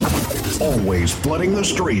Always flooding the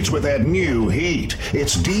streets with that new heat.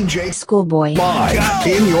 It's DJ Schoolboy live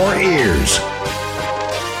in your ears.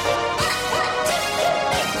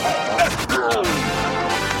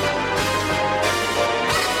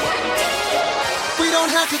 We don't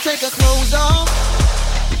have to take our clothes off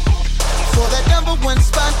for that number one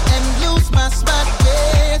spot and lose my spot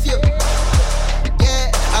with you.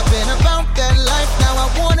 Yeah, I've been about that life, now I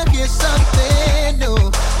wanna hear something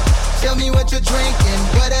new. Tell me what you're drinking,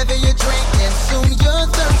 whatever you're drinking, soon you're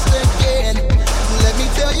thirsty again. Let me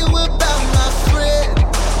tell you about my friend,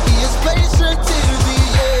 he is patient till the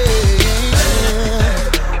end.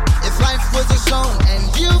 If life was a song and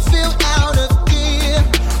you feel out of gear,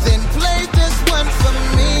 then play this one for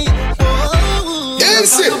me. Whoa.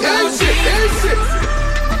 Dance it, dance it, dance it.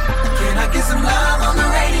 Can I get some love on the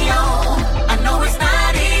radio? I know it's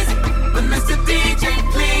not easy, but Mr. DJ,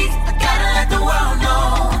 please, I gotta let the world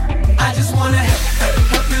know. I just wanna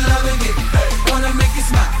help you loving it. Wanna make you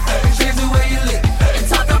smile, change the way you live, and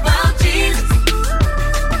talk about Jesus.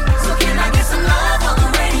 So can I get some love on the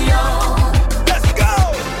radio? Let's go.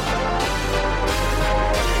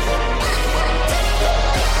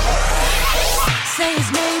 Say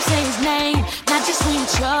his name, not just when you're in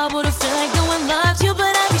trouble to feel like no one loves you,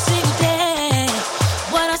 but every single day.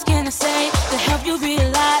 What else can I say to help you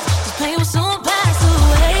realize this pain will soon pass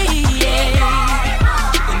away?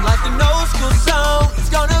 And like an old school song, it's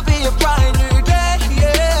gonna be a brighter day,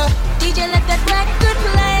 yeah. DJ, let that record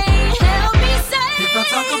play. Help me say. If I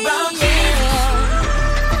talk about Jesus,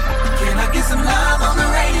 can I get some love on the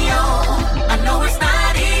radio? I know it's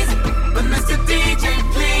not easy, but Mr. DJ,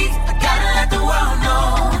 please, I gotta let the world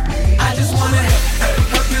know. I just wanna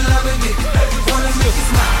help you loving it. Wanna make you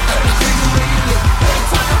smile, change the way you live, and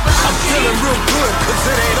talk about I'm feeling real good, cause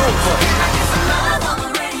it ain't over. Can I get some love on the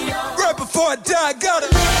radio? Right before I die, I gotta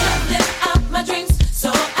Live out my dreams so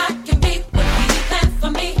I can be what he planned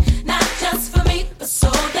for me. Not just for me, but so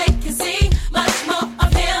they can see much more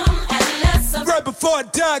of him and less of right before I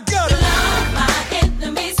die, I gotta love my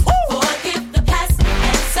enemies. Forgive the past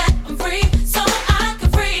and set them free so I can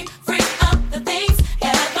free up the things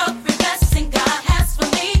every blessing God has for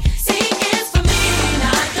me. See, it's for me,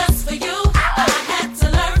 not just for you. I had to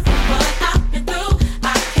learn from what I've been through. I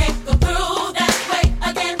can't go through that way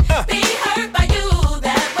again. Be hurt by you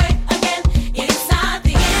that way again. It's not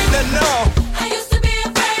the end. let know. I used to be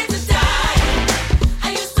afraid to die. I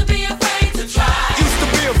used to be afraid to try. Used to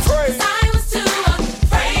be afraid, I was too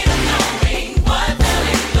afraid of knowing what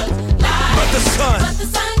really looked like. but the sun. But the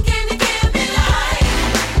sun came to give me light.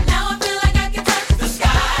 Now I feel like I can touch the sky.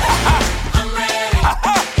 I'm ready.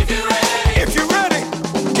 If you're ready. If you're ready,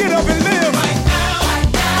 get up and live. Right now. Right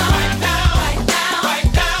now. Right now. Right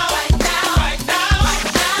now. Right now. Right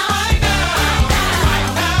now. Right now. Right now. Right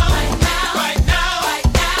now. Right now. Right now. Right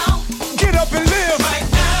now. Get up and live. Right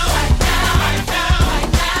now. Right now. Right now. Right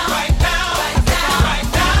now. Right now. Right now. Right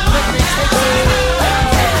now. Let me take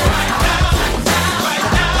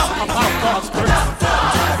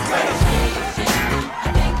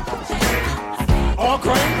all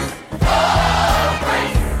grace.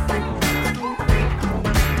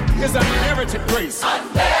 His unmerited grace. When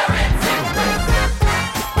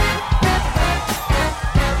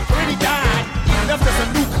he died, he left us a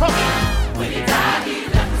new covenant. When he died, he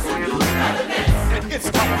left us a new covenant. And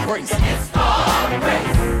it's called grace. It's called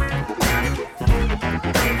grace.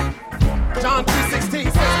 John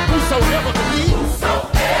 3:16 says, whosoever believes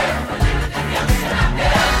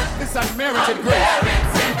this unmerited grace.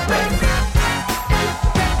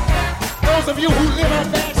 Those of you who live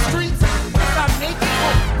on bad streets, if I make it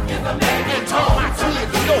home and turn my key in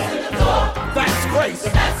the door, that's grace.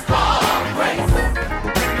 That's called grace.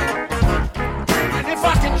 And if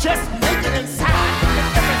I can just make it inside,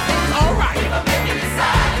 everything's alright. If I make it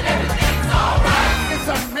inside and everything's alright. It's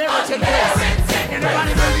unmerited grace.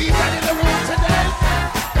 Anybody believe that in the room today?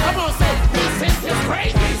 Come on, say, he sent his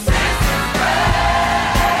grace. He sent his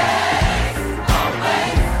grace.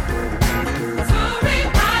 Always. To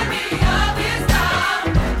remind me of his love.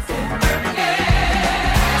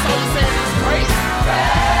 Yeah. So he said his grace.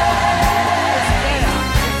 It's there.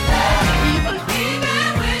 Even Even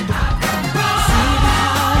when I'm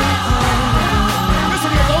wrong.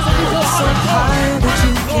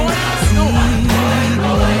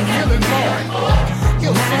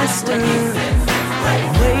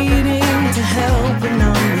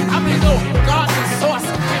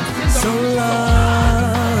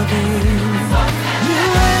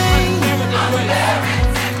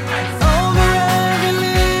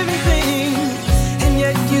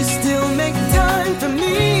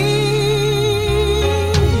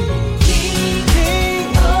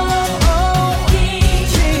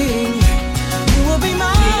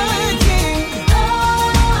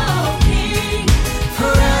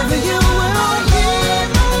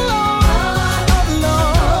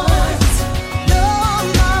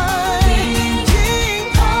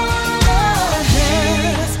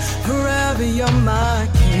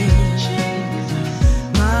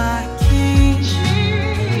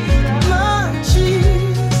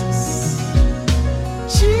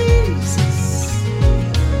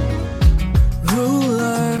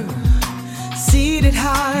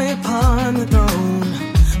 upon the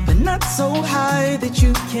throne, but not so high that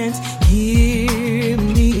you can't hear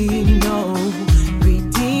me. No,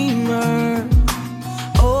 Redeemer,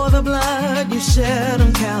 oh, the blood you shed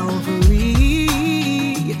on Calvary,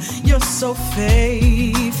 you're so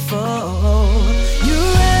faithful. You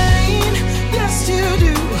reign, yes you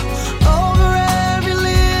do, over every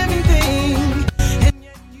living thing, and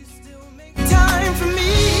yet you still make time for me.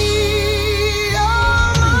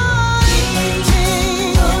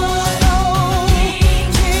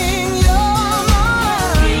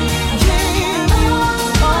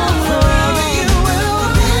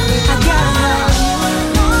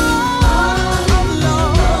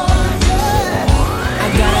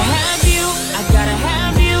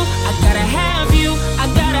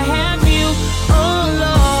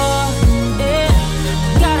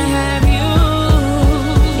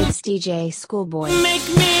 DJ Schoolboy. Make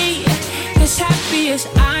me as happy as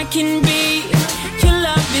I can be. Your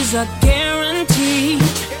love is a guarantee.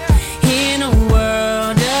 In a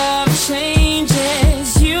world of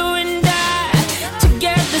changes, you and I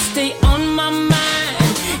together stay on my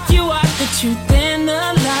mind. You are the truth and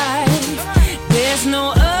the life. There's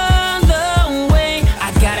no other way.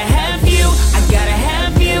 I gotta have you, I gotta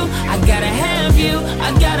have you, I gotta have you,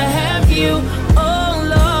 I gotta have you. Oh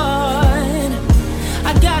Lord,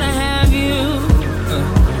 I gotta have you.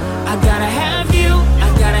 I gotta have you, I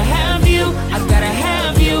gotta have you, I gotta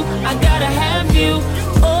have you, I gotta have you.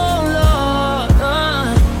 Oh Lord,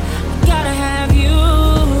 I gotta have you.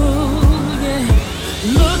 Yeah.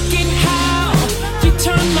 Look at how you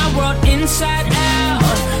turn my world inside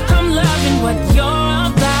out. I'm loving what you're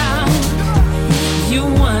about. You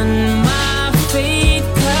won my faith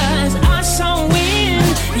 'cause I saw when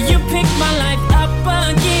you picked my life up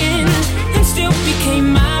again and still became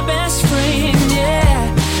my best friend. Yeah.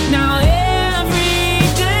 Now every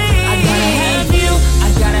day I gotta have you, I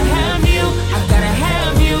gotta have you, I gotta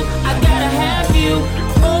have you, I gotta have you.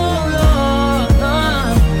 Oh Lord,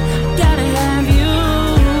 gotta have you.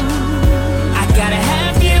 I gotta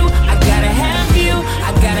have you, I gotta have you,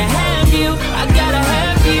 I gotta have you, I gotta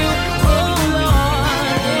have you. Oh Lord,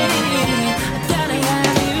 gotta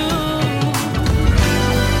have you.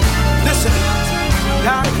 Listen,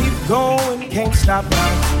 gotta keep going, can't stop now.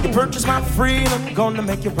 You purchased my freedom, gonna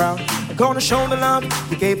make you proud. Gonna show the love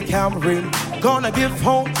you gave to Calvary. Gonna give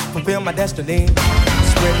hope, fulfill my destiny.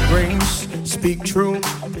 Spread grace, speak truth,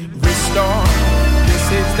 restore. This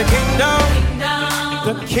is the kingdom,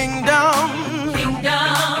 the kingdom.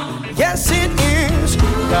 Yes, it is.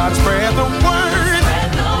 God spread the word.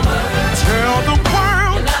 Tell the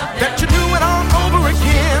world that you do it all over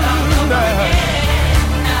again.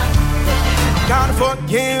 Gotta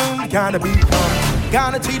forgive, gotta become,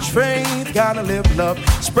 gotta teach faith, gotta live love.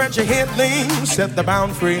 Spread your healing, set the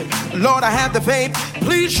bound free. Lord, I have the faith,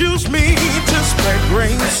 please use me to spread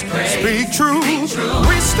grace, speak truth,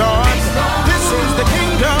 restore. This is the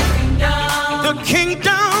kingdom, the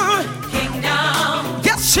kingdom.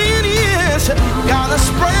 Yes, it is. Gotta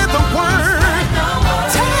spread the word.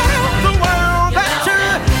 Tell the world that you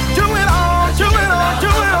do it all, do it all,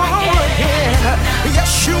 do it all again.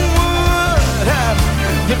 Yes, you would.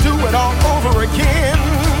 You do it all over again.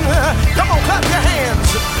 Come on, clap your hands.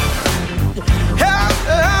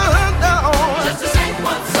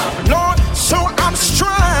 Lord, so I'm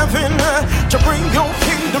striving to bring your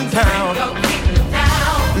kingdom down.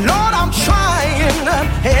 Lord, I'm trying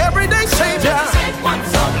every day, Savior,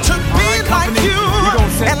 to be like you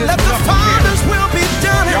and let the Father's will be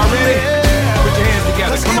done. Y'all ready? Put your hands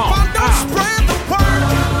together. Come on.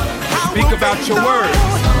 Speak about your words.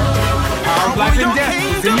 Power of life and death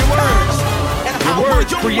is in your words. Your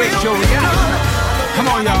words create your reality. Come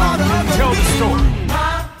on, y'all. Tell the story.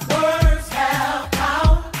 My words have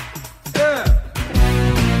power. Yeah.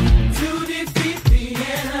 To defeat the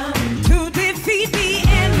enemy. To defeat the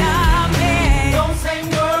enemy. Those same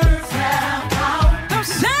words have power. Those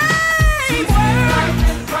same To words. life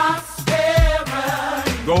and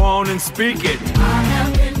prosperity. Go on and speak it. I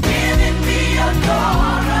have been given the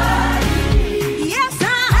authority. Yes, I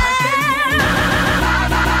am.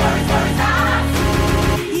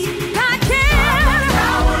 I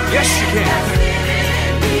can. Yes, you can.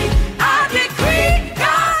 I decree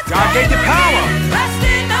God gave you power.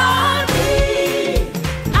 resting on me.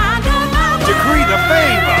 I know my Decree the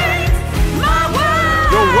favor. My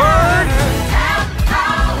word. Your word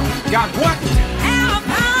got what? Have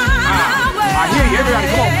power. I hear you. Everybody,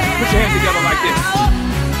 come on. Put your hands together like this.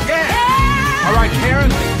 Yeah. All right,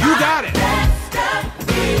 Karen, you got it.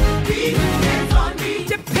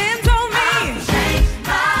 Depends on me.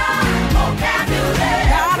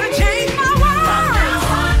 Gotta change my words.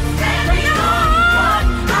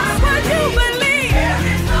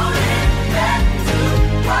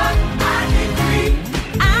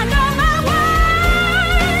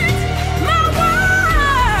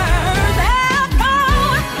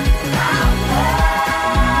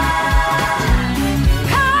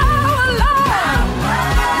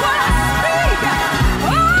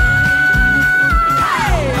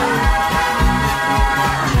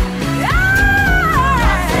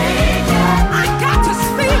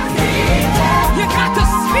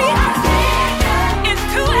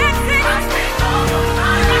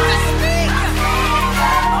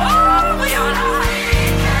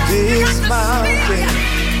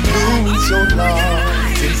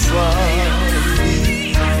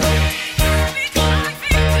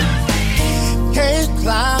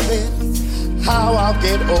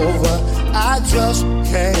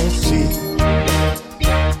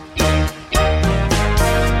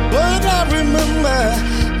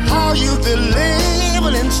 how you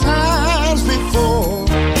delivered in times before.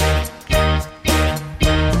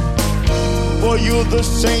 For you're the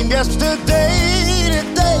same yesterday,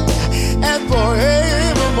 today, and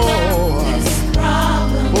forevermore. This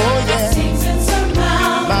problem seems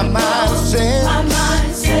insurmountable. My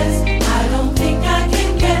mind says I don't think I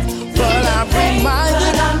can get through but I'm the pain, reminded,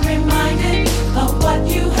 but I'm reminded of what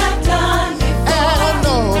you have done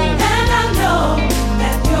before. and I know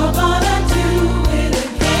that you're gonna do it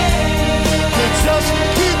again. you just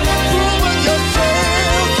keep proving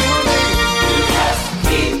yourself to me. Just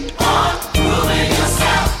keep on proving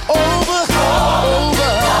yourself Over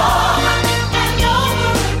and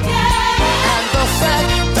over again. and the fact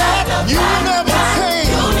that you never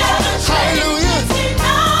change. Hallelujah. We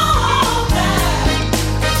know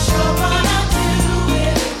that you're gonna do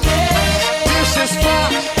it again. This is why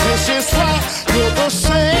you're the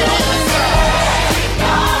same God.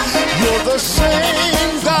 You're the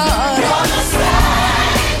same God.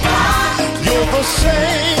 You're the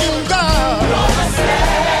same God.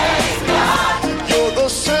 You're the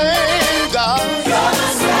same God.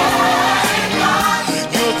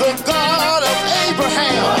 You're the God of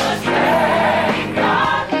Abraham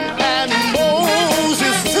and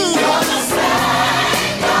Moses too.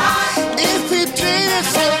 If he did it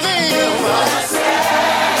for them,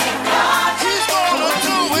 he's gonna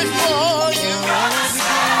do it for you.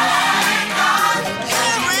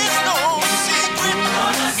 There is no secret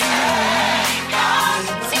what God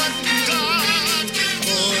can do.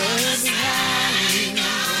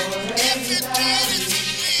 If he did it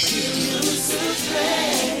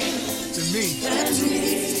To me.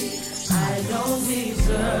 I don't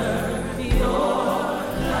deserve your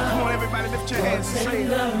Come on, everybody, lift your hands and say it.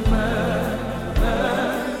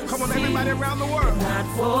 Come on, everybody around the world. not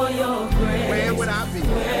for your grace. Where would I be?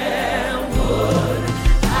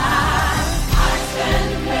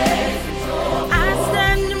 I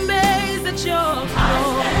stand amazed at your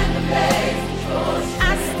throne.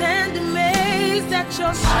 I stand amazed at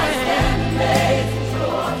your strength.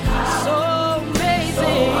 So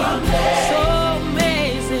amazing, so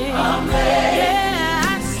amazing. Yeah,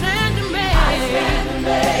 I stand amazed.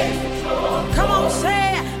 Come on,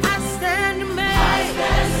 say I stand amazed.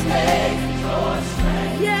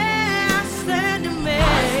 Yeah, I stand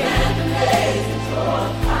amazed.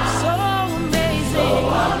 So amazing,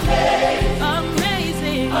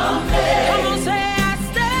 amazing. Come on, say I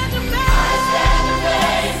stand amazed.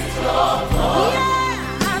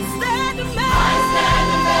 Yeah, I stand amazed.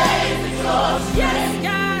 Yes,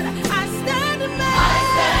 God, I stand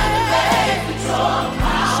amazed.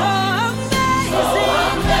 So amazing,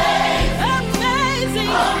 amazing.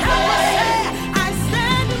 Help us say I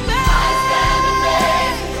stand amazed.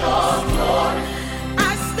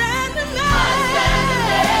 I stand amazed.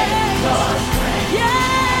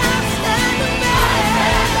 Yeah, I stand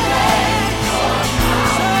amazed.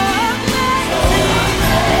 So amazing,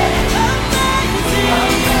 amazing.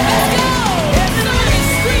 Let's go. Everybody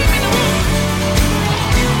scream in the room.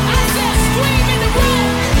 I said scream in the room.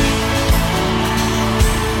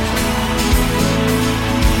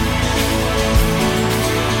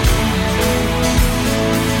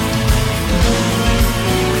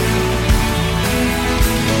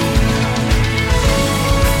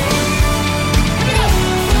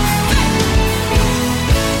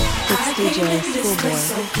 It's DJ Schoolboy.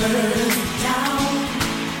 Down.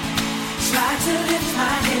 Tried to lift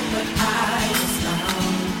my head, but I was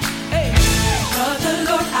down. But the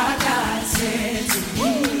Lord our God said to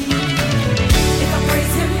me, if I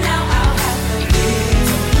praise Him now, I'll have the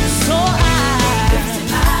victory. So I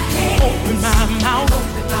lifted my head, opened my mouth,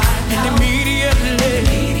 and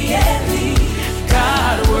immediately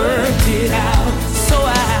God worked it out. So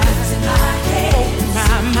I lifted my head, opened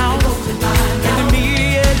my mouth, and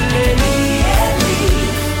immediately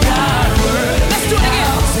God worked. Let's do it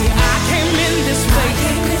again. Say I came in this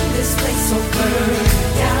place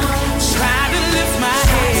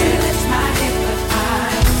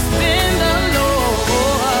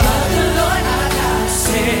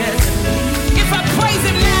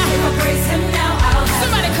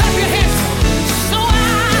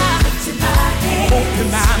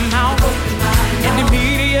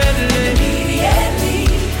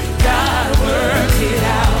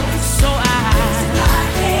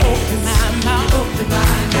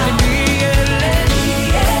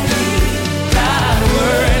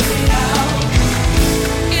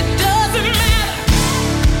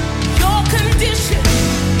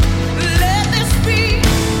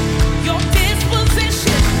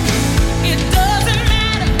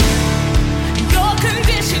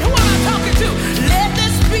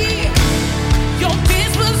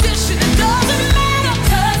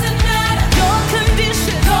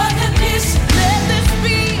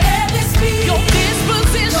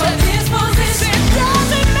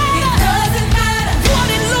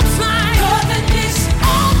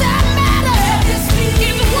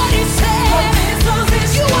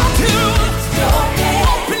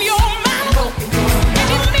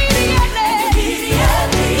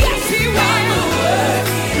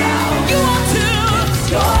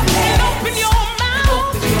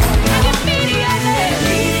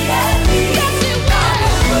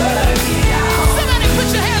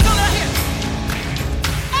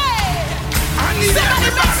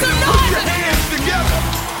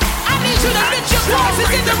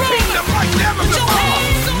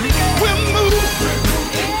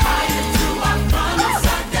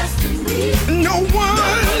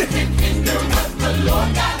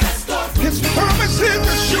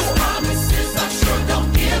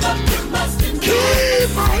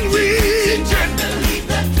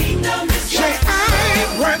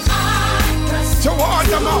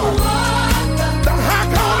mark. The high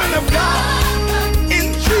calling of God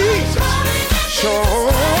in Jesus.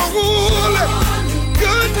 Surely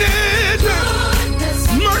goodness,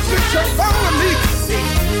 mercy shall follow me.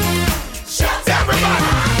 Everybody,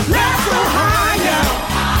 let's go higher.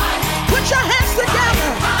 Put your hands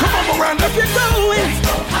together. Come on, Miranda. If you're going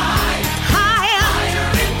higher,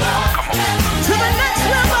 to the next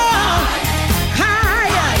level.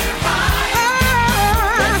 Higher.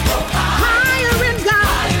 Higher in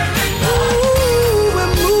God. Ooh,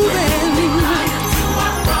 we're moving.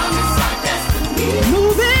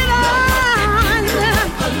 Moving on.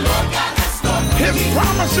 His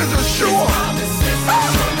promises are sure.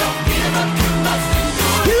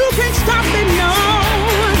 You can't stop me, no.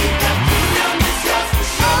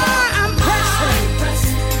 I'm pressing.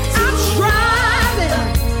 I'm striving.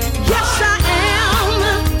 Yes, I am.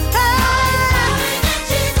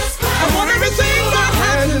 I want everything God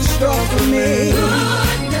has in store for me.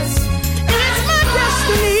 It's my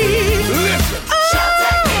destiny. Listen.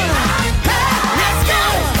 Let's go.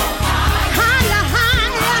 Higher,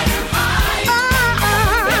 higher.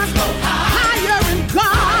 Higher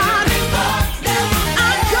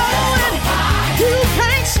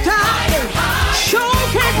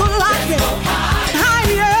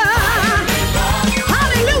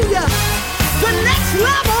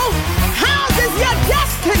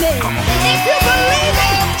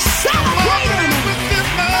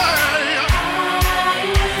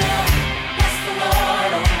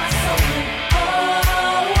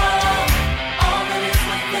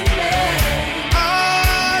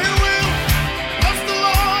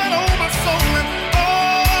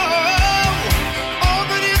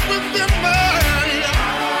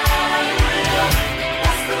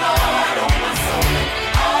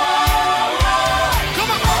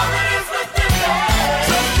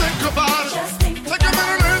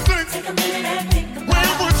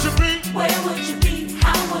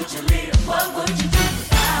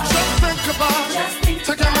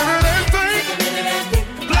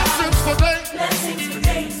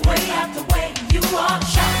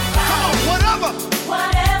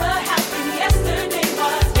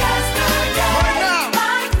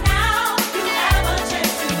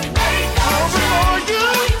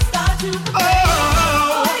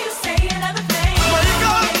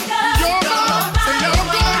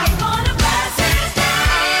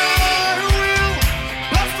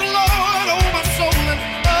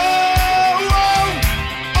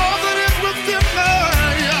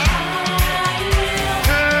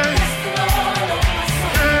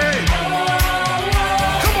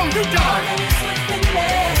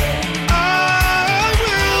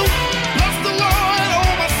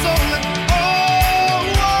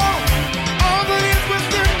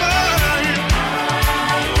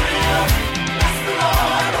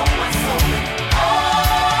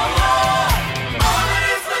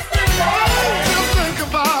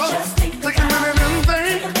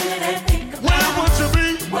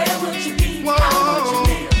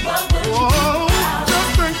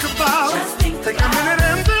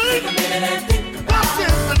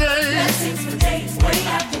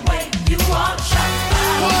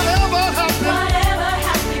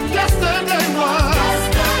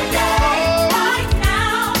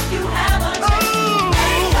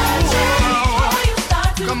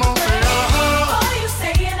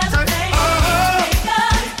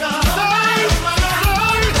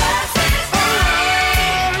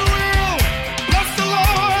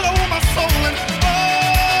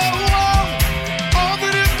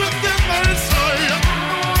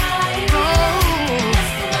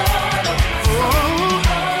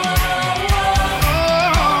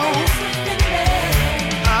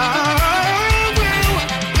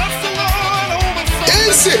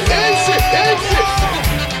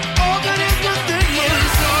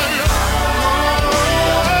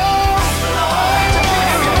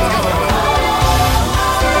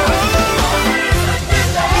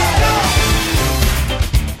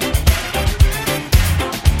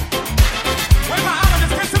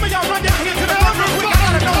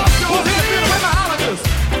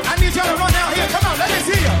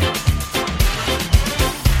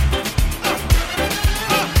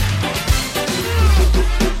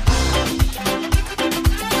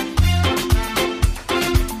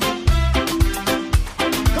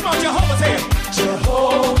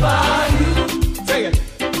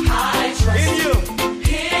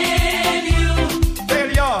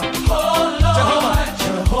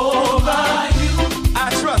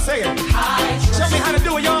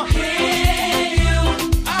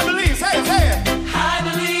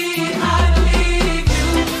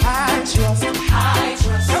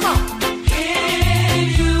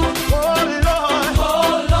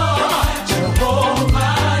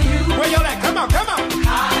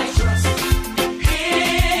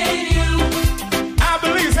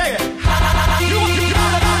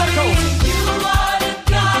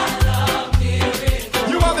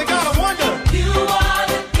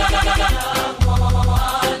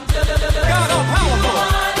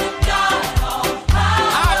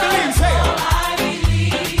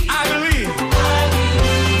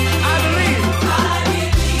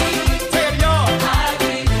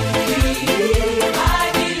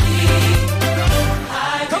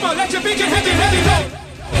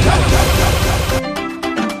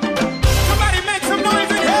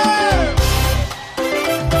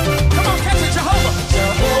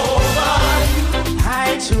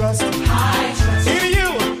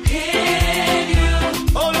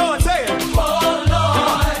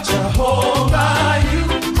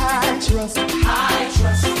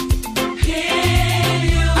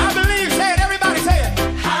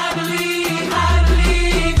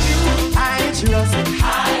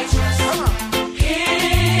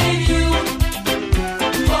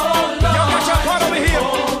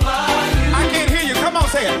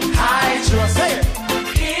say it. Hydra, say it.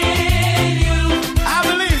 In you, I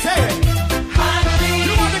believe, say it. I believe.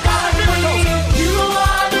 You are the God of miracles. You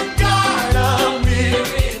are the God of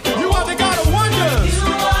miracles. You are the God of wonders. You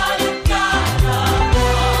are the God of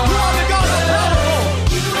wonders. You are the God of miracles.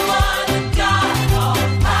 You are the God of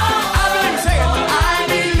power. I believe, say it. I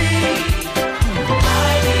believe.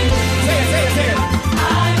 I believe. Say it, say it, say it.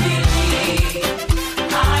 I believe.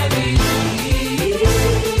 I believe.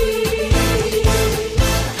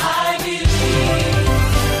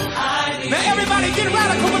 I believe. Now everybody get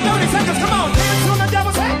radical for 30 seconds. Come on, dance on the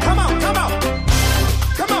devil's head. Come on, come on.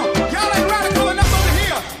 Come on. Y'all ain't radical enough over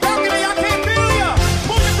here. Balcony, I can't feel ya.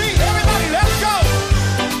 Pull the beat. Everybody, let's go.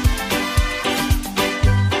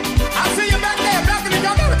 I see you back there. Balcony,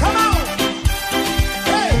 y'all gotta come on.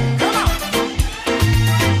 Hey, come on.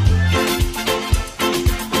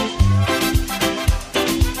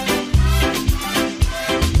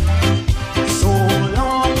 So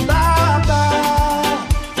long, Baba.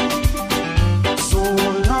 So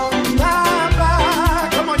long, Baba.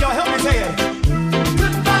 Come on, y'all, help me say it.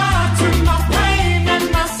 Goodbye to my pain and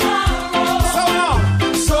my sorrow. So long,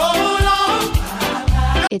 so long,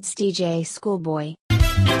 It's DJ Schoolboy.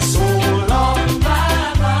 so long.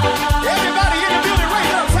 Bye-bye. Everybody in the building,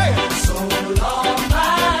 raise up, say it. So long,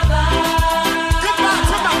 bye-bye. Goodbye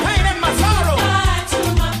to my pain and my sorrow. Goodbye to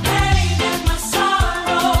my pain and my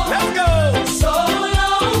sorrow. Let's go. So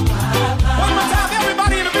long, bye-bye. One more time,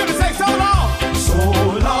 everybody in the building, say so long. So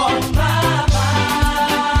long. Bye-bye.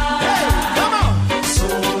 Hey, come on. So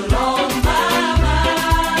long, bye-bye.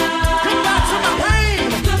 Goodbye to my pain.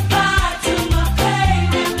 Goodbye to my pain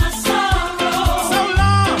and my sorrow. So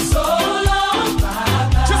long. So long,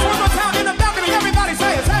 bye-bye. Just one more time in the balcony, everybody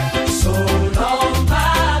say it, say it. So long,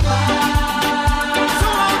 bye-bye. So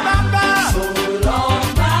long, Baba. So long,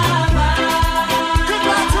 bye-bye.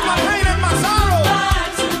 Goodbye to my pain and my sorrow. Goodbye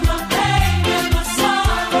to my pain and my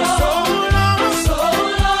sorrow. So long. So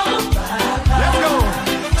long, bye-bye. Let's go.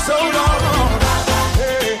 So long.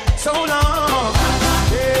 Hey, so long.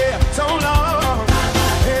 Yeah, so long.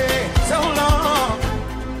 Hey, so long.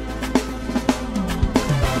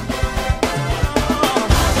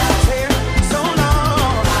 Say it, so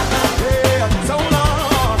long. Yeah, so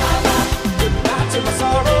long. Goodbye to my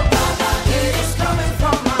sorrow. It is coming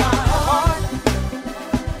from my heart.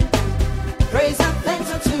 Praise and thanks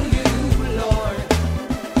unto you, Lord.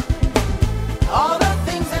 All the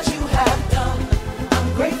things that you have done, I'm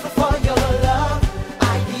grateful for your love.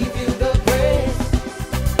 I give you the praise.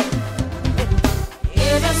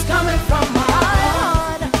 It is coming from my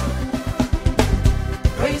heart.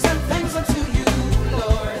 Praise and thanks unto you,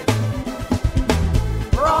 Lord.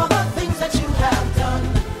 For all the things that you have done,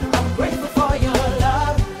 I'm grateful for your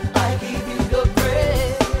love. I give you the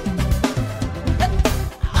praise.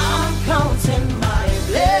 I'm counting my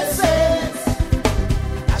blessings.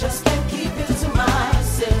 I just can't keep it to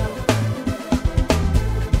myself.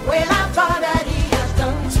 When I thought that he has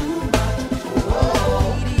done too much,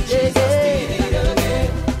 oh, Jesus did it again.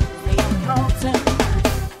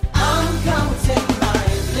 I'm counting my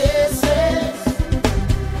blessings.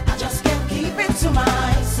 I just can't keep it to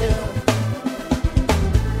myself.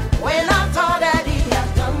 When I thought that he had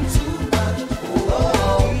done too much,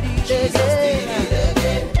 oh, Jesus did it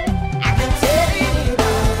again. I can tell it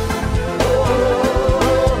all.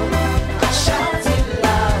 Oh, I shouted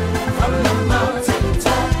loud from the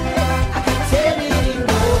mountaintop. I can tell it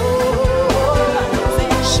all.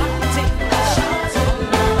 I shouted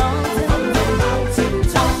loud from the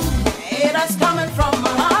mountaintop. It is coming from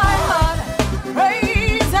my heart.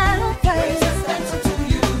 Praise and thanks to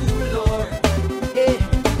you, Lord. Yeah.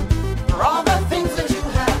 For all the things that you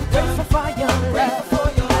have grateful for your love.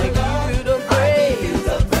 I give you the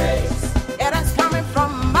praise. It is coming from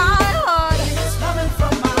my heart. It is coming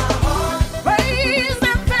from my heart. Praise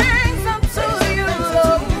and thanks unto you,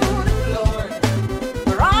 Lord.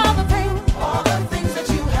 For all the things that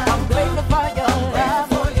you have. I'm grateful for your love.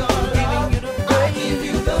 I give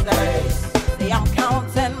you the praise. See, I'm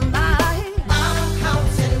counting my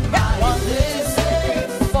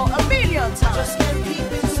blessings for a million times. Just can't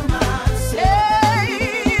keep it to myself.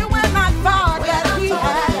 Hey, when I thought that he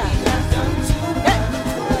had done too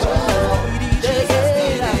much, Jesus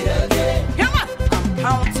did it again. Come on, I'm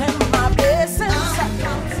counting my blessings.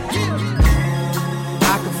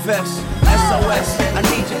 I confess, SOS, I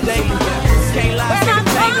need you daily. Can't lie, say the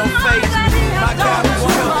pain don't phase me. My God, who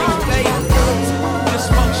will help me, baby?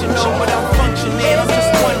 Dysfunctional, but I'm functioning. I'm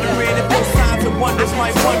just wondering if those signs and wonders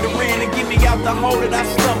might wander in and get me out the hole that I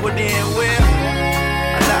stumbled in. Well,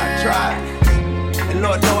 I know I tried, and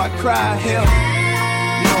Lord know I cried. Hell,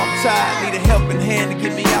 you know I'm tired, need a helping hand to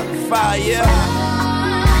get me out the fire.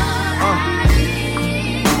 Yeah.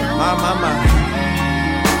 my.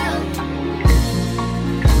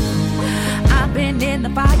 I've been in the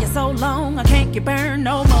fire so long, I can't get burned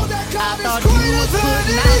no more. I thought you was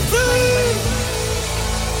putting out the flame.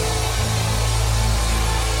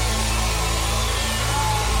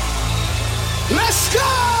 Let's go!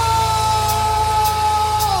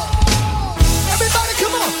 Everybody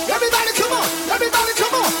come on! Everybody come on! Everybody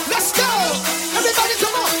come on! Let's go! Everybody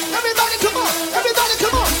come on! Everybody come on! Everybody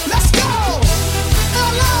come on! Let's go!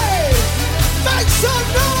 LA! Make some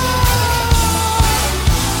noise!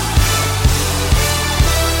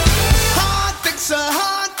 Heart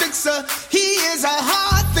fixer, he is a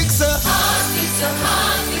heart fixer. Heart fixer,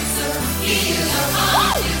 he is a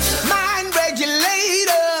heart fixer. Mind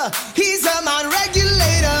regulator, he's a mind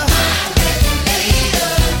regulator.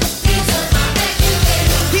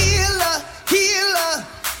 Healer,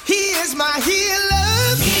 he is my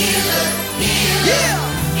healer. Yeah.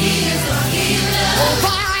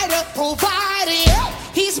 Provider, yeah.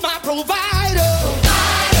 He's my provider.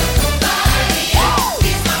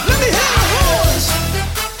 Let me hear a horse.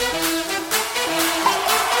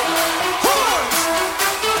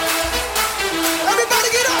 Everybody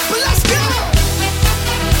get up, but let's go.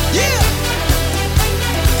 Yeah.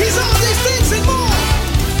 He's all these things and more.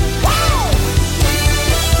 Wow.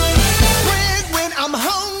 Bread when I'm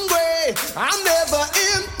hungry, I'm never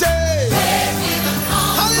empty.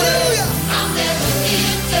 Hallelujah.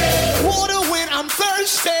 Water when I'm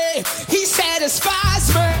thirsty, he satisfies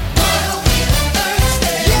me.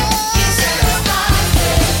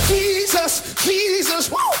 Jesus,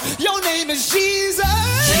 woo, your name is Jesus.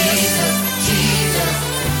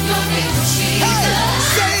 Hey,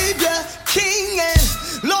 Savior, King, and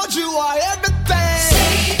Lord, you are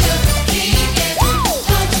everything. Woo.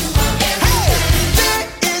 Hey, there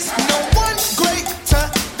is no one greater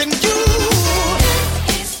than you.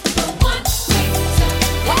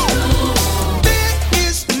 There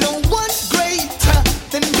is no one greater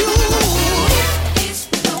than you.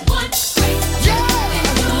 Yeah.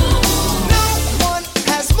 No one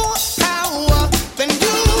has more power than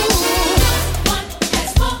you.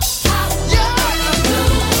 Yeah.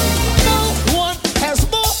 No one has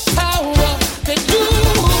more power than you.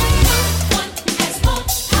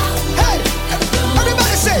 Hey,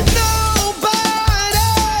 everybody say nobody.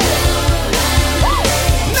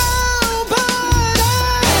 Nobody.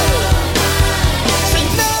 Say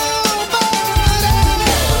nobody.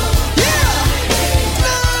 Yeah.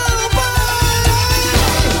 Nobody.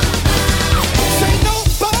 Say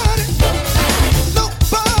nobody.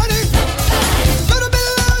 Nobody. Little bit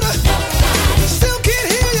louder. Still can't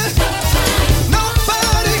hear you.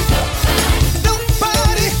 Nobody.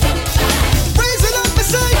 Nobody. Raise it up and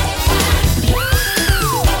say.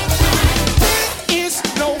 There is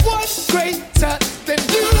no one greater than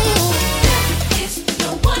you.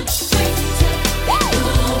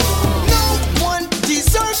 No one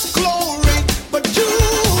deserves glory but you.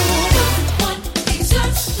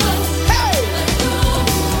 Hey,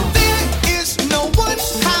 there is no one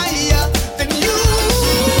higher than you.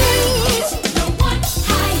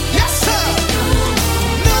 Yes, sir.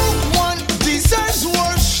 No one deserves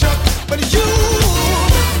worship but you.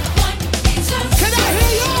 Can I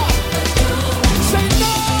hear y'all? Say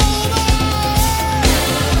nobody.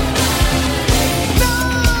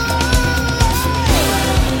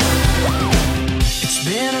 It's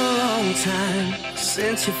been a long time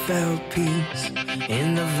since you felt peace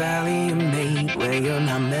in the valley you made where you're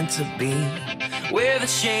not meant to be, where the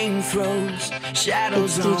shame throws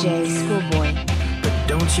shadows It's on DJ you. Schoolboy. But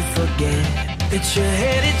don't you forget that you're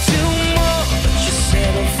headed to more, but you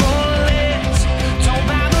settle for less. Don't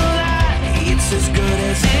buy the lie, it's as good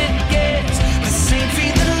as it gets. The same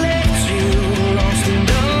feet that left you lost and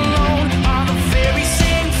alone are the very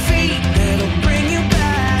same feet that'll bring you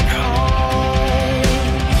back home.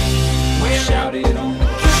 Shout it on.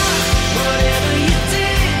 Whatever you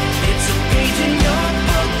did, it's a page in your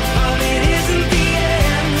book, but it isn't the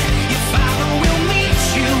end. Your Father will meet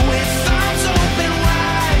you with arms open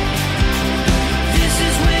wide. This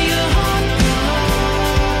is where your heart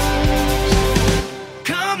belongs.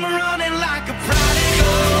 Come running like a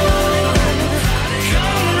prodigal.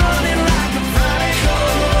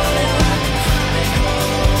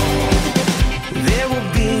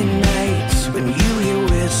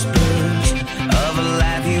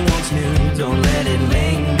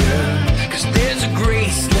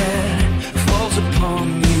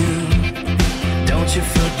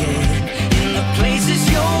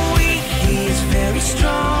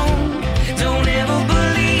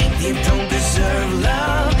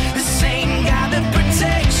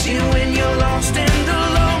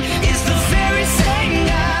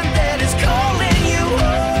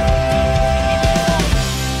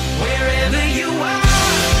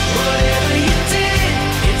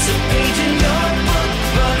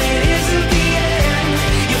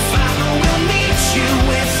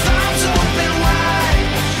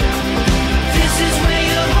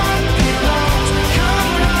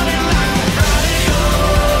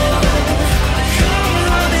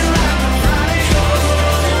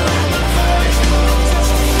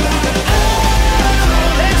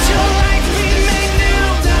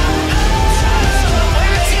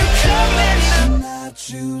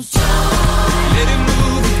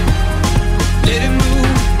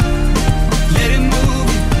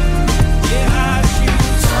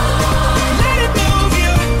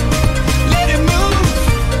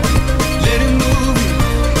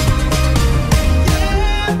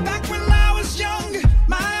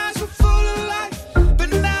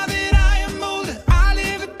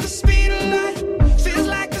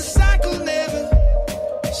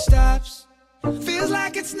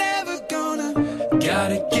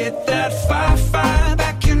 Gotta get that fire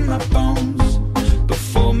back in my bones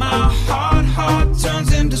before my heart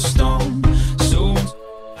turns into stone. So,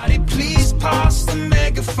 somebody please pass the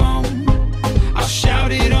megaphone. I'll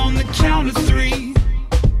shout it on the count of 3.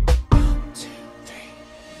 1, 2, 3.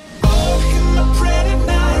 Oh, in my prayer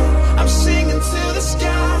tonight, I'm singing to the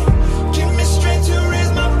sky. Give me strength to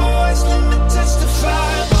raise my voice, let me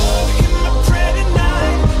testify. Oh, in my prayer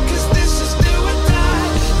tonight, 'cause this is do or die.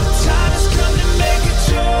 The time has come to make a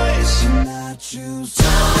choice, and I choose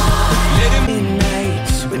let it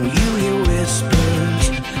Nights when you hear whispers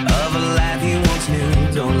of a life you once knew,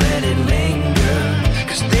 don't let it linger,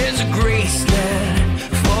 'cause there's a grace that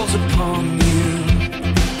falls upon you.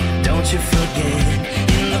 Don't you forget,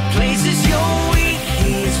 in the places you're weak,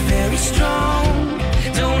 he is very strong.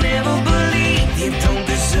 Don't ever believe you don't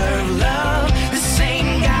deserve love. The same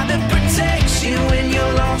God that protects you when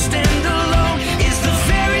you're lost and alone is the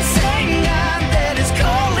very same God that is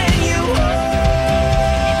calling you home.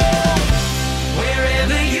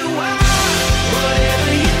 Wherever you are,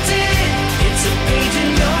 whatever you did, it's a page in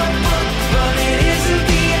your book, but it isn't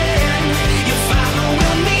the end. Your Father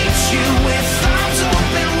will meet you with arms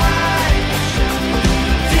open wide.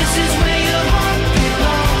 This is where your heart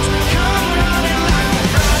belongs. Come running like a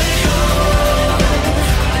prodigal.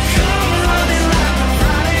 Come running like a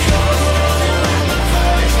prodigal.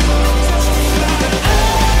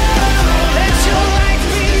 Let your life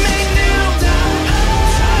be made new.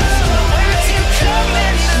 Where you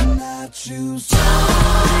coming? and I choose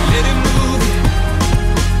let it move you,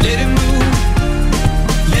 let it move,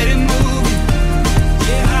 let it move you.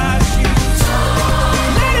 Yeah, I choose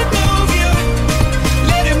let it move you,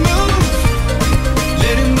 let it move,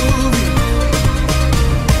 let it move you.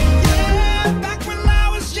 Yeah, back when I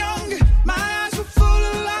was younger, my eyes were full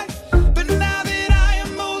of life, but now that I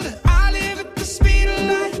am older, I live at the speed of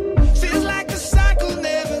light. Feels like the cycle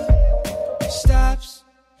never stops.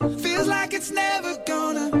 Feels like it's never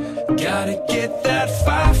gonna. Gotta get that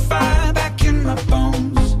fire back in my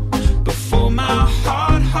bones before my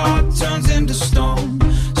heart turns into stone.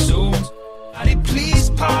 So, somebody please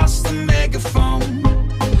pass the megaphone.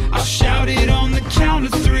 I'll shout it on the count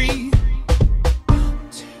of 3. 1,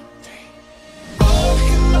 2, 3. Oh,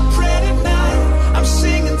 in my prayer tonight, I'm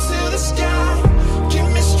singing to the sky. Give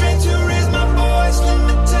me strength to raise my voice, let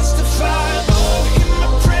me testify. Oh, in my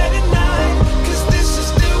prayer tonight, 'cause this is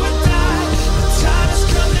do or die. The time has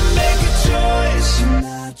come to make a choice, and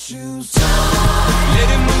I choose let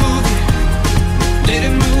it move you, let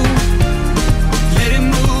it move, let it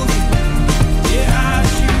move you. Yeah, I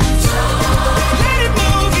choose let it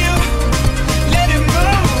move you, let it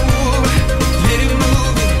move, let it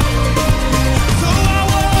move you. Though I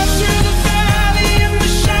walk through the valley in the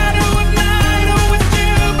shadow of night, oh, with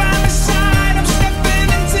you by my side, I'm stepping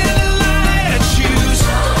into the light. I choose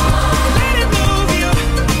let it move you,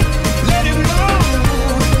 let it move,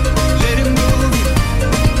 let it move you.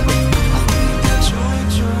 Joy,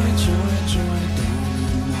 joy, joy, joy down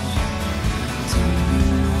in my heart, telling me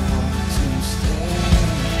my heart to stay.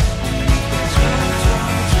 Joy,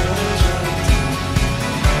 joy, joy, joy down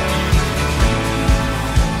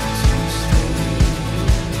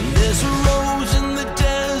There's a rose in the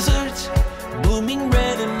desert, blooming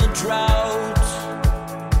red in the drought.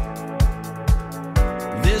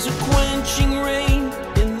 There's a quenching rain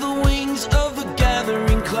in the wings of the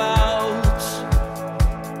gathering clouds.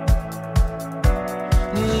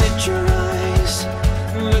 Let your eyes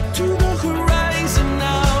look to the horizon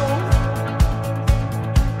now.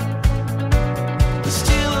 There's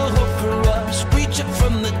still a hope for us. Reach up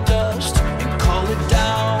from the dust and call it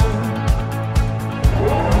down.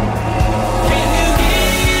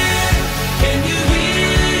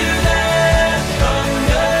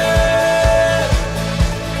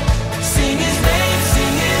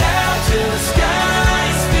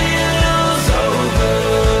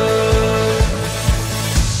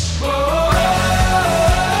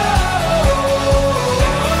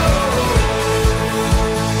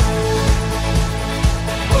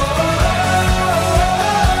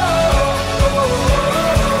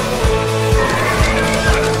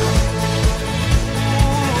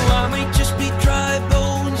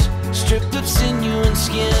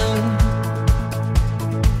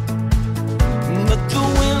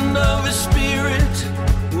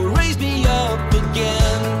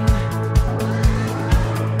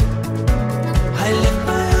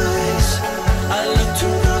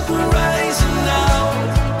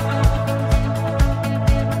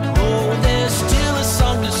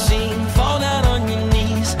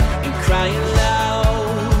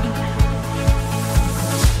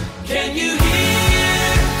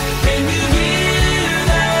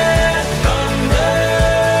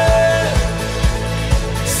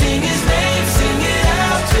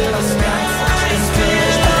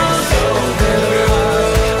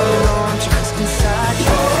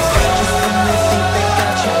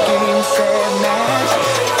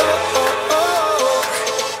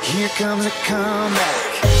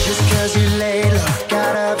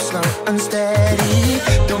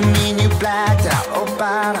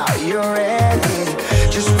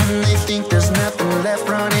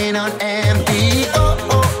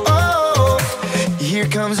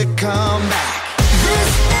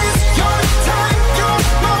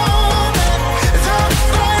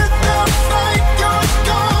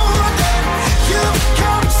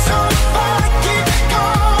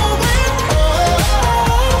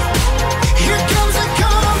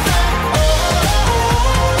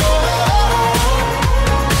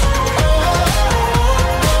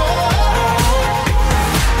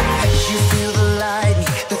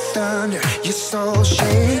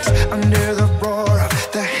 under the roar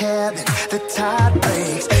of the heaven, the tide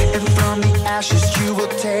breaks, and from the ashes you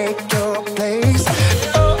will take your place.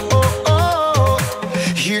 Oh, oh, oh,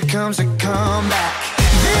 here comes a comeback.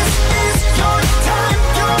 This is your time,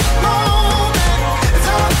 your moment.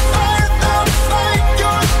 The fight,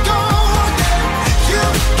 you're golden.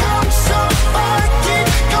 You've come so far, keep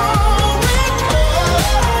going. Oh,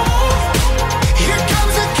 here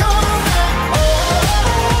comes a comeback.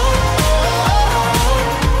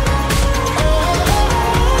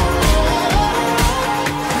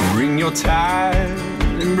 Bring your tide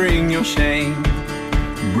and bring your shame.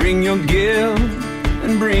 Bring your guilt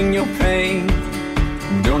and bring your pain.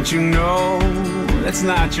 Don't you know that's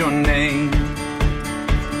not your name?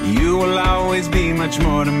 You will always be much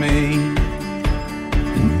more to me.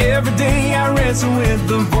 And every day I wrestle with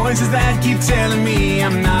the voices that keep telling me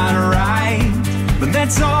I'm not right. But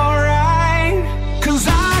that's alright, 'cause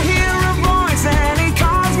I hear a voice and he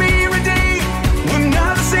calls me every day. When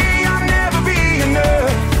others say I'll never be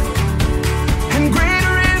enough, and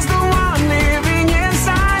greater is the one living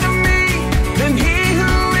inside of me than he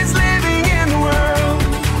who is living in the world.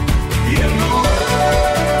 In the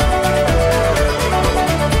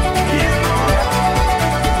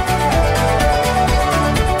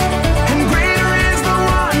And greater is the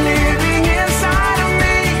one living inside of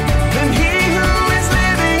me than he who is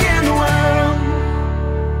living in the world.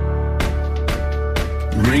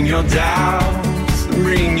 Bring your doubts and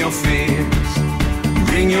bring your fears.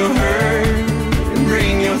 Bring your hurt and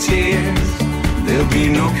bring your tears. There'll be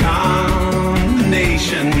no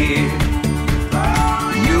condemnation here.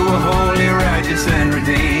 You are holy, righteous, and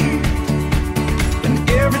redeemed. And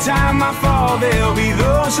every time I fall, there'll be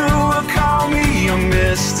those who will call me a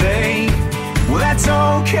mistake. Well, that's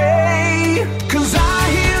okay, 'cause I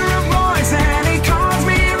hear a voice and he calls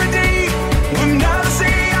me every day. When others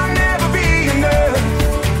say I'll never be enough,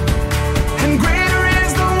 and greater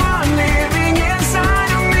is the one living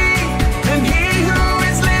inside of me than he who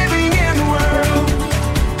is living in the world.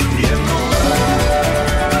 In the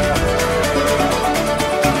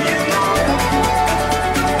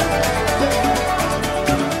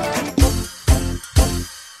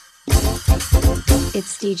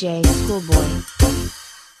It's DJ Schoolboy.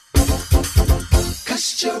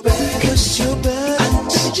 Cast your burdens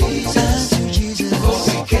unto Jesus. For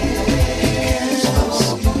he cares.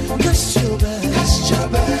 Cast your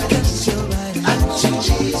burdens unto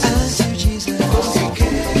Jesus. For he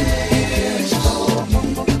cares.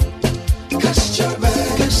 Cast your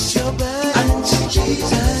burdens unto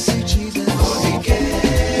Jesus. For he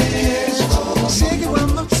cares. Sing it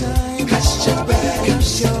one more time. Cast your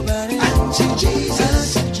burdens unto Jesus.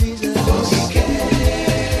 For he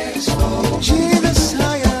cares. Jesus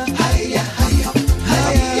higher, higher, higher,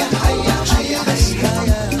 higher, higher, higher,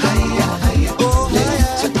 higher, higher, oh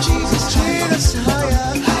higher, to Jesus, Jesus higher,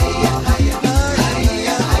 higher, higher,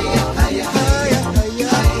 higher, higher, higher,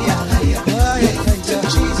 higher, higher, higher, to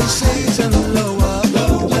Jesus, Satan lower,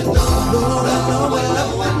 lower, lower, lower,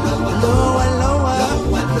 lower, lower, lower,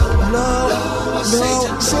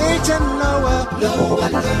 Satan lower, lower,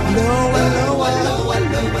 lower, lower,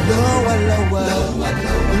 lower,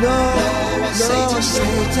 lower,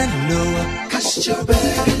 Satan lower. Cast your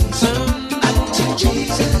burdens unto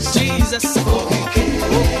Jesus, Jesus, for he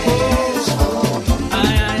cares.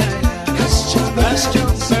 Cast your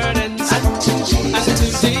burdens unto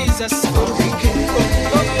Jesus, for he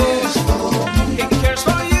cares. He cares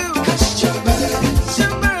for you. Cast your burdens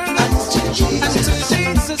unto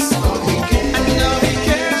Jesus, for he cares. I know he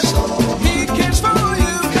cares. He cares for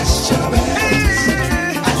you. Cast your burdens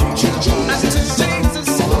unto Jesus,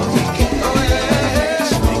 for he cares.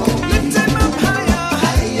 Lift him up higher,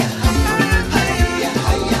 higher, higher, higher,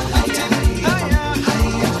 higher, higher,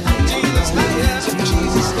 higher, Jesus higher,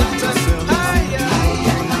 Jesus lift us higher,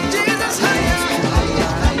 Jesus higher,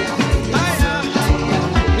 higher, higher,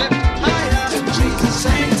 lift higher, Jesus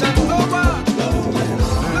Satan lower, lower,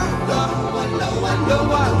 lower,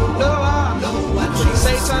 lower, lower,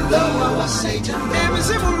 Satan lower, Satan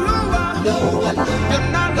invisible lower, lower, you're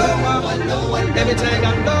not lower, everything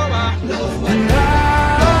I'm lower, and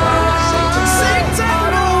Satan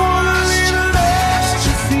lower,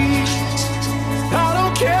 I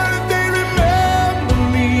don't care if they remember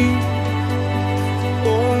me,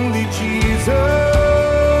 only Jesus.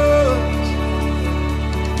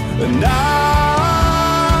 And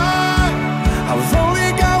I've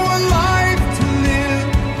only got one life to live.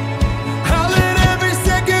 I'll let every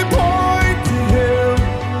second point to him,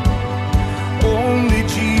 only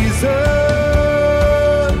Jesus.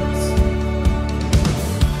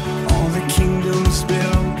 All the kingdoms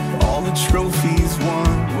built, all the trophies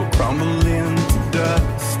won will crumble into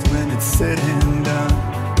dust when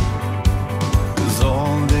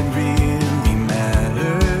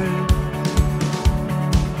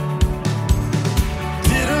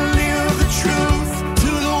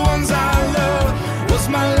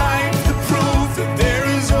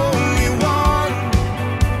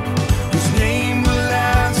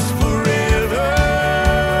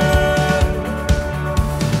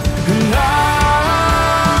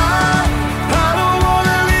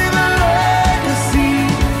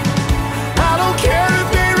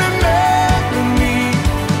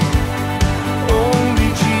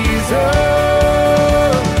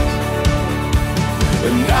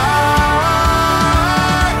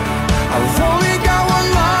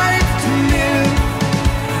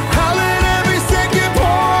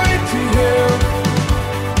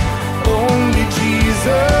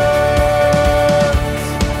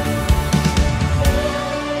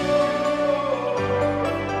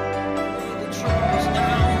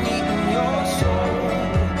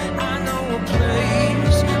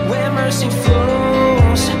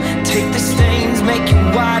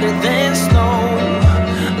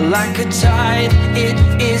a tide, it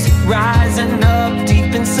is rising up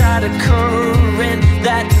deep inside a current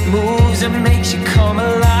that moves and makes you come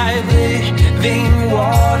alive. Living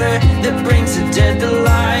water that brings the dead to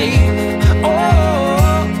life.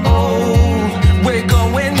 Oh, oh, we're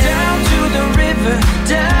going down to the river,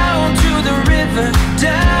 down to the river,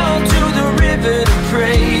 down to the river to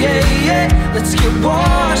pray. Yeah, yeah. Let's get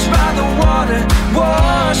washed by the water,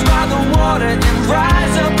 washed by the water, and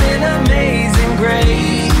rise up in amazing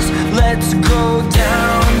grace. Let's go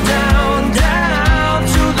down, down, down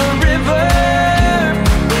to the river.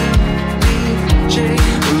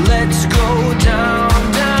 Let's go down,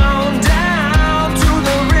 down, down to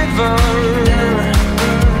the river.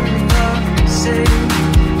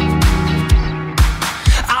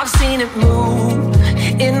 I've seen it move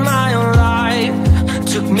in my own life.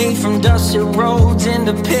 Took me from dusty roads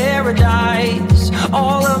into paradise.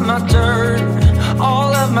 All of my dirt,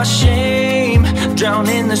 all of my shame, drowned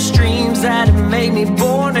in the streams that have made me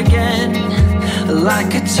born again.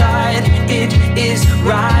 Like a tide, it is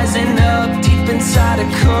rising up deep inside a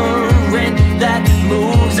current that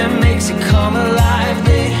moves and makes it come alive.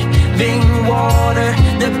 Living water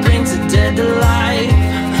that brings the dead to life.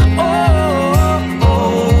 Oh,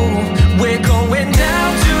 oh, we're going down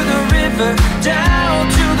to the river, down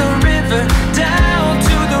to the river, down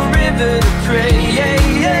to the river to pray. Yeah,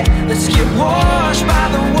 yeah. Let's get washed by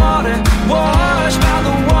the water, washed by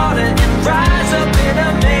the water, and rise up in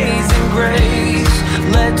amazing grace.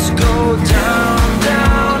 Let's go down,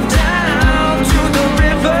 down, down to the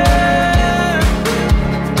river.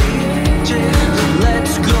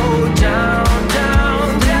 Let's go down,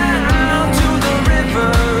 down, down to the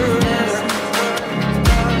river.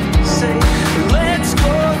 Say, let's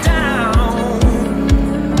go down.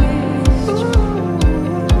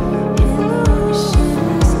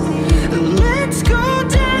 Let's go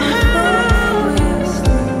down.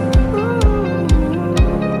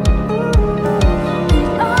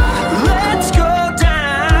 Let's go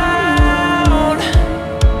down.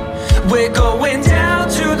 We're going down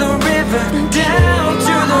to the river, down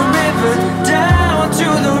to the river, down to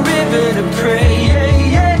the river to pray. Yeah,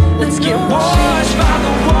 yeah. Let's get washed by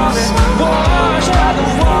the water, washed by the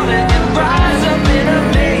water, and rise up in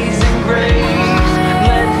amazing grace.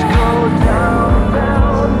 Let's go down,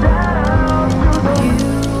 down, down to the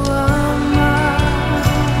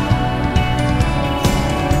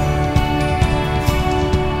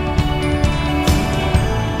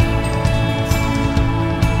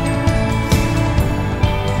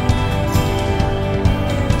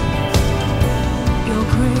Your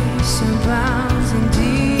grace abounds in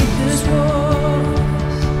deepest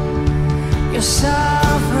waters. Your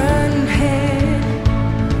sovereign hand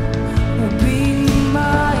will be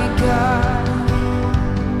my God.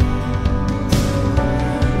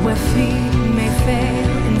 Where feet may fail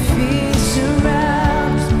and fear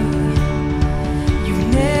surrounds me, you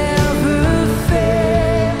never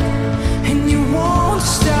fail, and you won't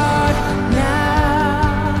start now.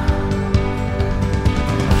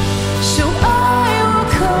 So I will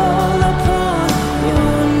call upon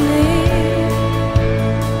your name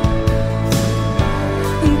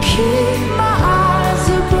and keep my eyes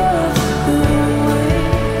above the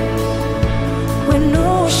waves. When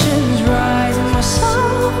oceans rise, my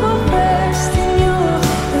soul will rest in your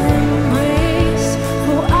embrace.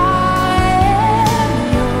 For I am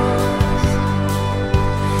yours,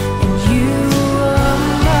 and you are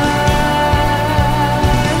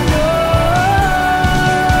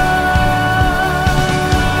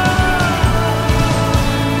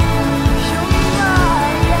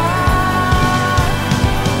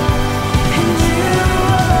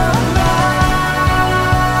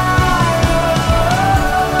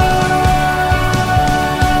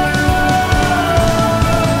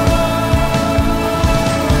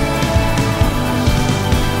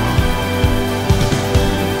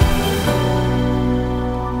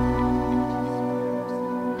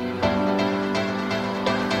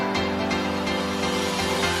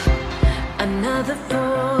another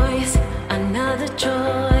voice, another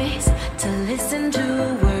choice to listen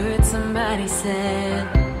to words somebody said.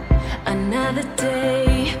 Another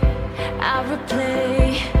day I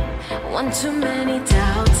replay one too many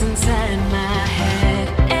doubts inside my head.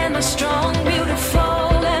 Am I strong, beautiful?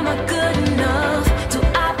 Am I good enough? Do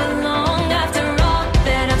I belong after all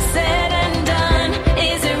that I've said and done?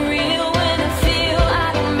 Is it real when I feel I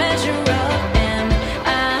don't measure up? Am I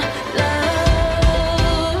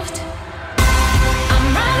loved? I'm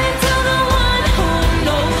running to the one who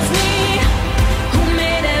knows me, who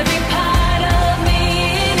made every part of me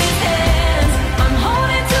in his hands. I'm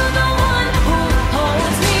holding to the one who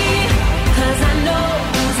holds me, 'cause I know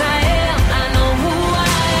whose I am, I know who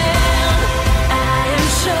I am.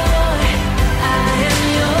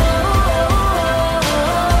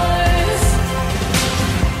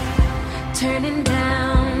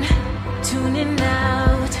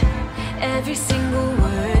 every single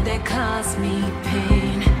word that caused me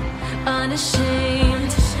pain.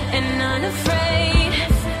 Unashamed and unafraid,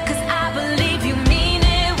 'cause I believe you mean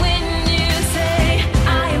it when you say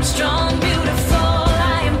I am strong, beautiful,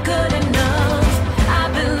 I am good enough, I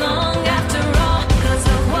belong after all, 'cause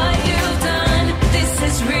of what you've done. This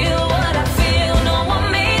is real, what I feel, no one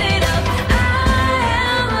made it up. I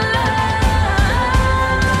am loved.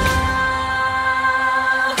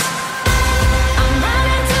 I'm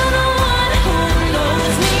running to the one who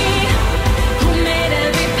knows me, who made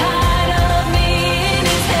every part of me in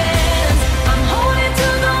his hands. I'm holding to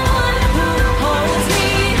the one who holds me,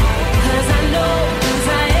 'cause I know whose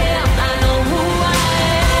I am, I know who I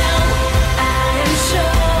am. I am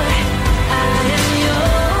sure I am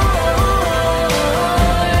yours.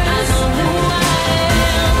 I know who I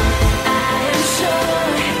am. I am sure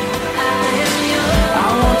I am yours. I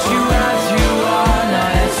want you as you are,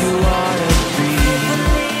 not as you ought to be.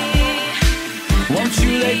 Won't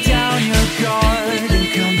you lay down your guard and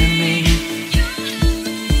come to me?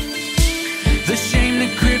 The shame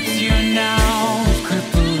that grips you now is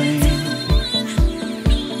crippling.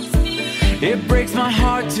 It breaks my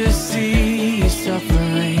heart to see you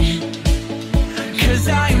suffering. 'Cause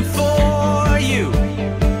I am for you,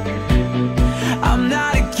 I'm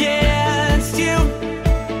not against you.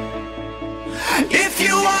 If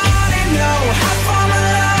you wanna know how far my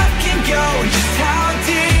love can go, just how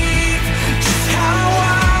deep, just how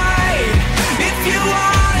wide. If you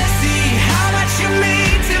wanna see how much you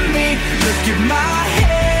mean to me, look at my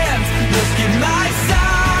hands, look at my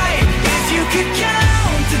side. If you could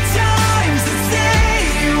count the times that say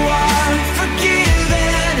you are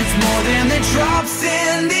forgiven, it's more than the drops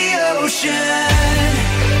in the ocean.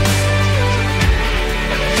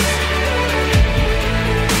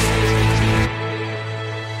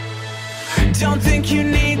 Don't think you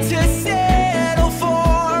need to settle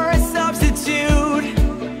for a substitute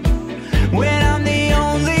when I'm the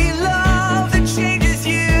only love that changes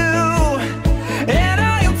you. And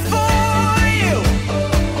I am for you,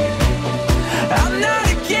 I'm not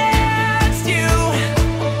against you.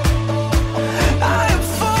 I am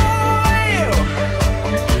for you,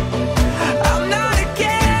 I'm not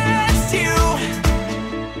against you.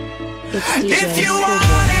 It's DJ If you Schoolboy.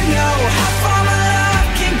 wanna know how far my love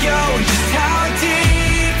can go, just how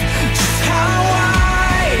deep, just how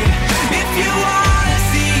wide. If you wanna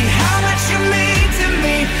see how much you mean to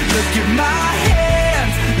me, look at my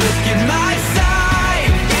hands, look at my side.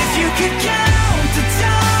 If you could count the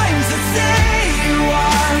times that say you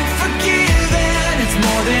are forgiven, it's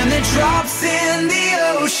more than the drops in the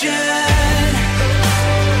ocean.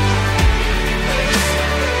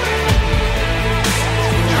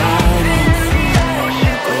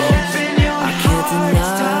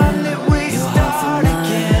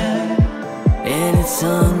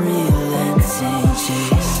 Unrelenting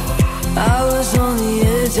chase. I was on the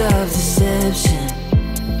edge of deception,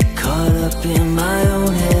 caught up in my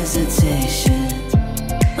own hesitation,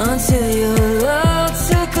 until your love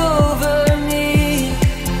took over me.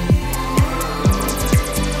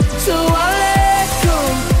 So I let go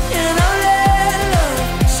and I let love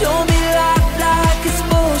show me life like it's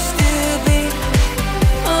supposed to be.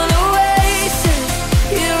 On a oasis,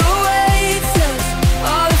 here awaits us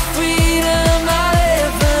all the freedom I'll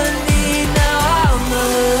ever need. Now I'm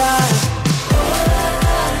alive.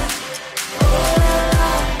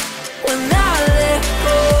 When I let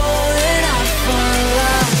go and I find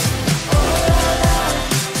life.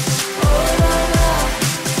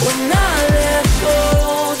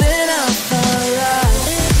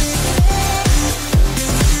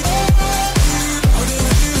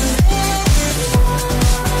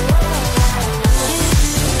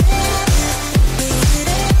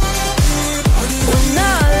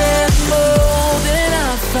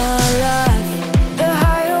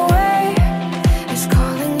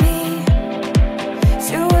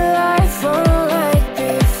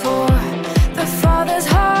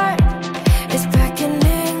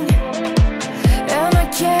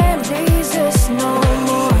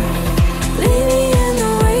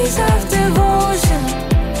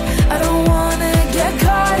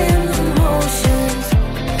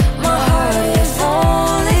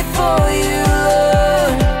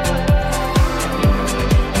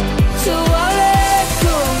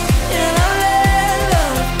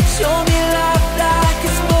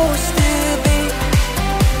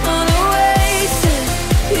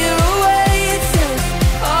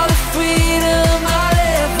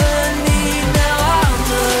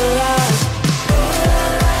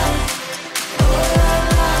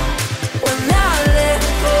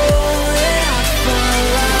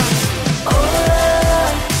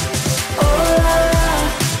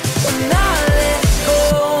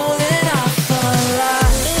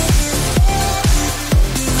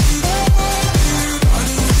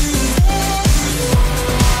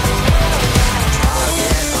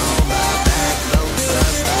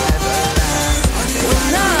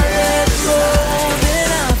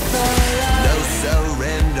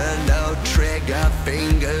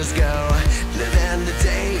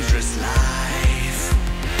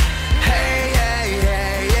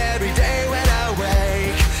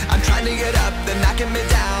 up, then knocking me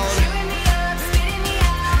down.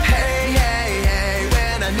 Hey, hey, hey,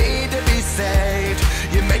 when I need to be saved,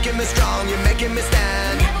 you're making me strong, you're making me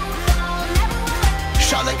stand.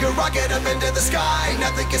 Shot like a rocket up into the sky,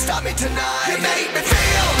 nothing can stop me tonight. You make me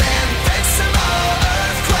feel invincible,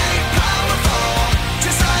 earthquake powerful,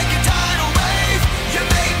 just like a tidal wave. You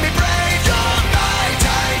make me brave, you're my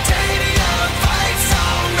titanium fight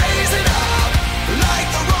song, raising up like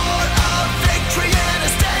the roar of victory in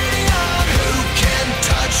a stadium. Who can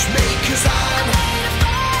touch me, 'cause I'm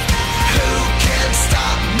who can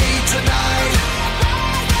stop me tonight?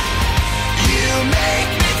 You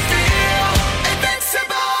make me feel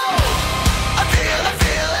invincible. I feel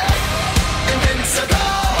it,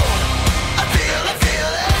 invincible. I feel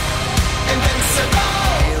it, invincible.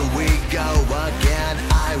 Here we go again,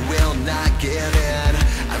 I will not give in.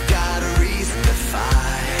 I've got a reason to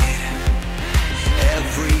fight.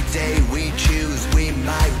 Every day we choose, we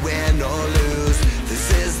might win or lose. This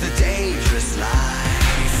is the dangerous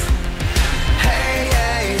life. Hey,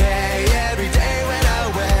 hey, hey, every day when I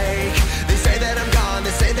wake, they say that I'm gone,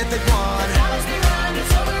 they say that they've won.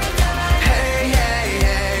 Hey, hey,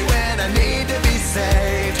 hey, when I need to be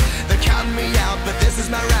saved, they're counting me out, but this is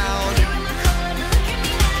my round.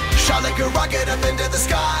 Shot like a rocket up into the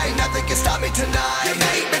sky, nothing can stop me tonight. You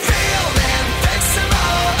make me feel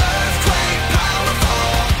invincible, earthquake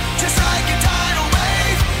powerful, just like a tidal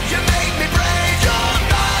wave. You make me brave, you're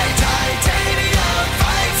my titanium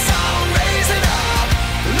fight song, raising up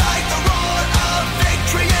like the roar of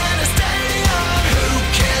victory in a stadium. Who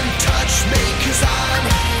can touch me, 'cause I'm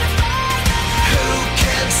who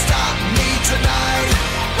can stop me tonight?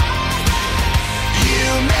 You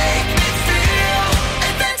make me feel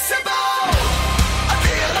invincible. I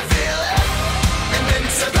feel it,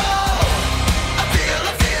 invincible. I feel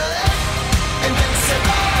it,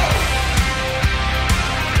 invincible.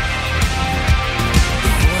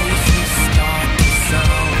 Voices start to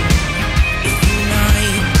sound.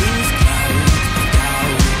 Ignite these clouds of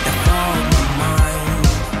doubt that fall my mind.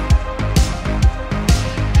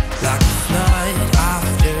 Like a flood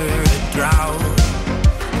after a drought,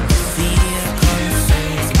 fear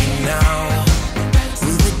consumes me now.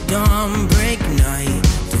 Will the dawn break night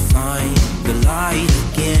to find the light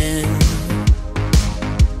again?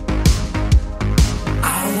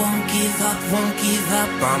 I won't give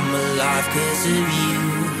up, I'm alive 'cause of you.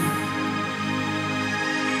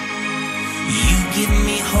 You give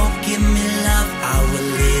me hope, give me love, I will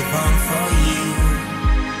live on for you.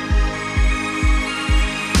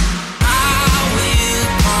 I will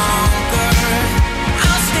conquer,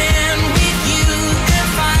 I'll stand with you and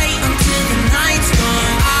fight until the night's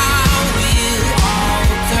gone. I will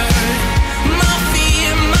alter my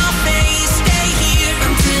fear, my face, stay here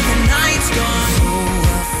until the night's gone. So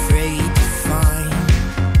afraid to find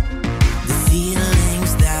the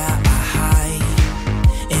feelings that I hide,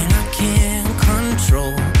 and I can't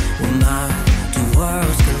control when my two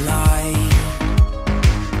worlds collide.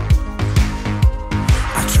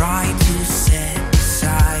 I try to set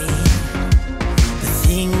aside the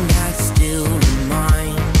thing that still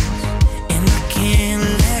reminds, and I can't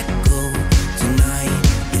let go tonight.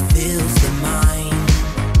 It fills the mind.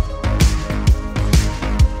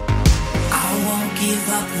 I won't give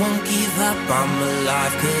up, I'm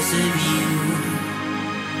alive 'cause of you.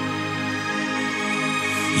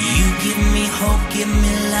 You give me hope, give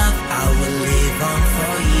me love, I will live on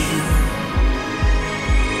for you.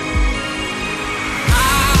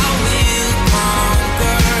 I will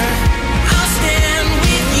conquer, I'll stand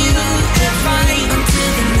with you and fight until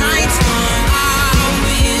the night's gone. I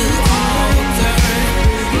will alter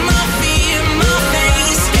my fear, my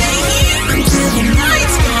face, stay here until the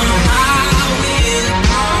night's gone. I will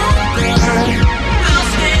conquer, I'll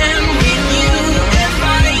stand with you and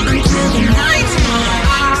fight until the night's gone.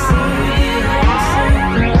 I will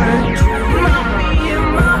alter my fear,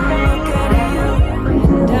 my face.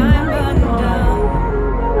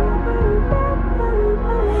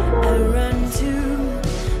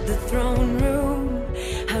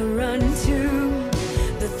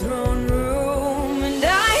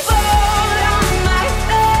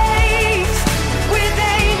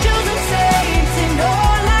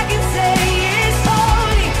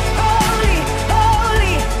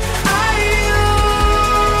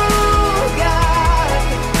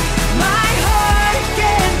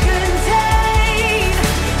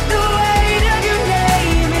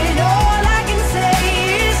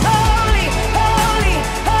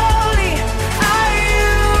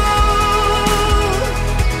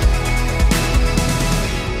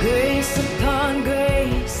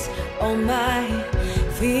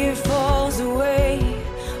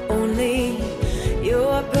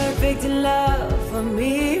 love for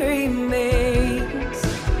me remains.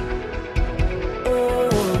 Oh,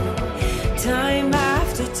 time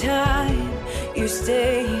after time, you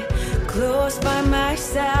stay close by my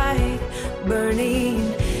side, burning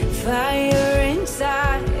fire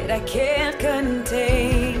inside I can't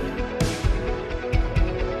contain.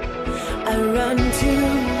 I run to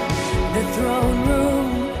the throne room,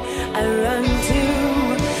 I run to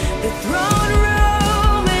the throne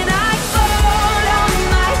room, and I fall on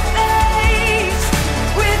my face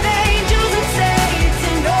with angels and saints,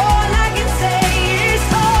 and all I can say is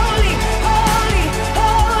holy, holy,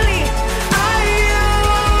 holy are you,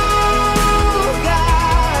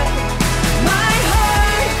 God. My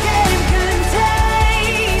heart can't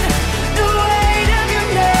contain the weight of your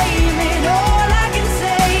name, and all I can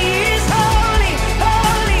say is holy,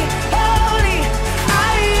 holy, holy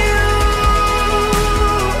are you.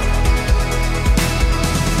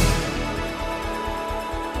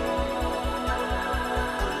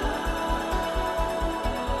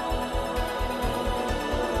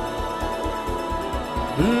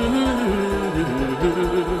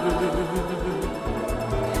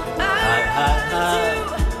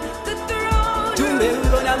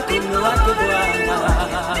 Tumeuona mkono wake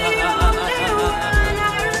Bwana.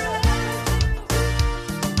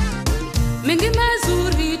 Mengi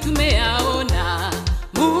mazuri tumeyaona,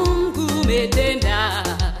 Mungu umetenda,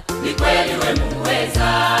 ni kweli wewe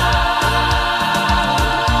muweza.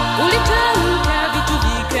 Ulitamka vitu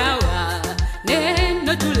vikawa,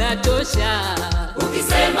 neno tulatosha,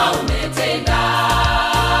 ukisema umetenda.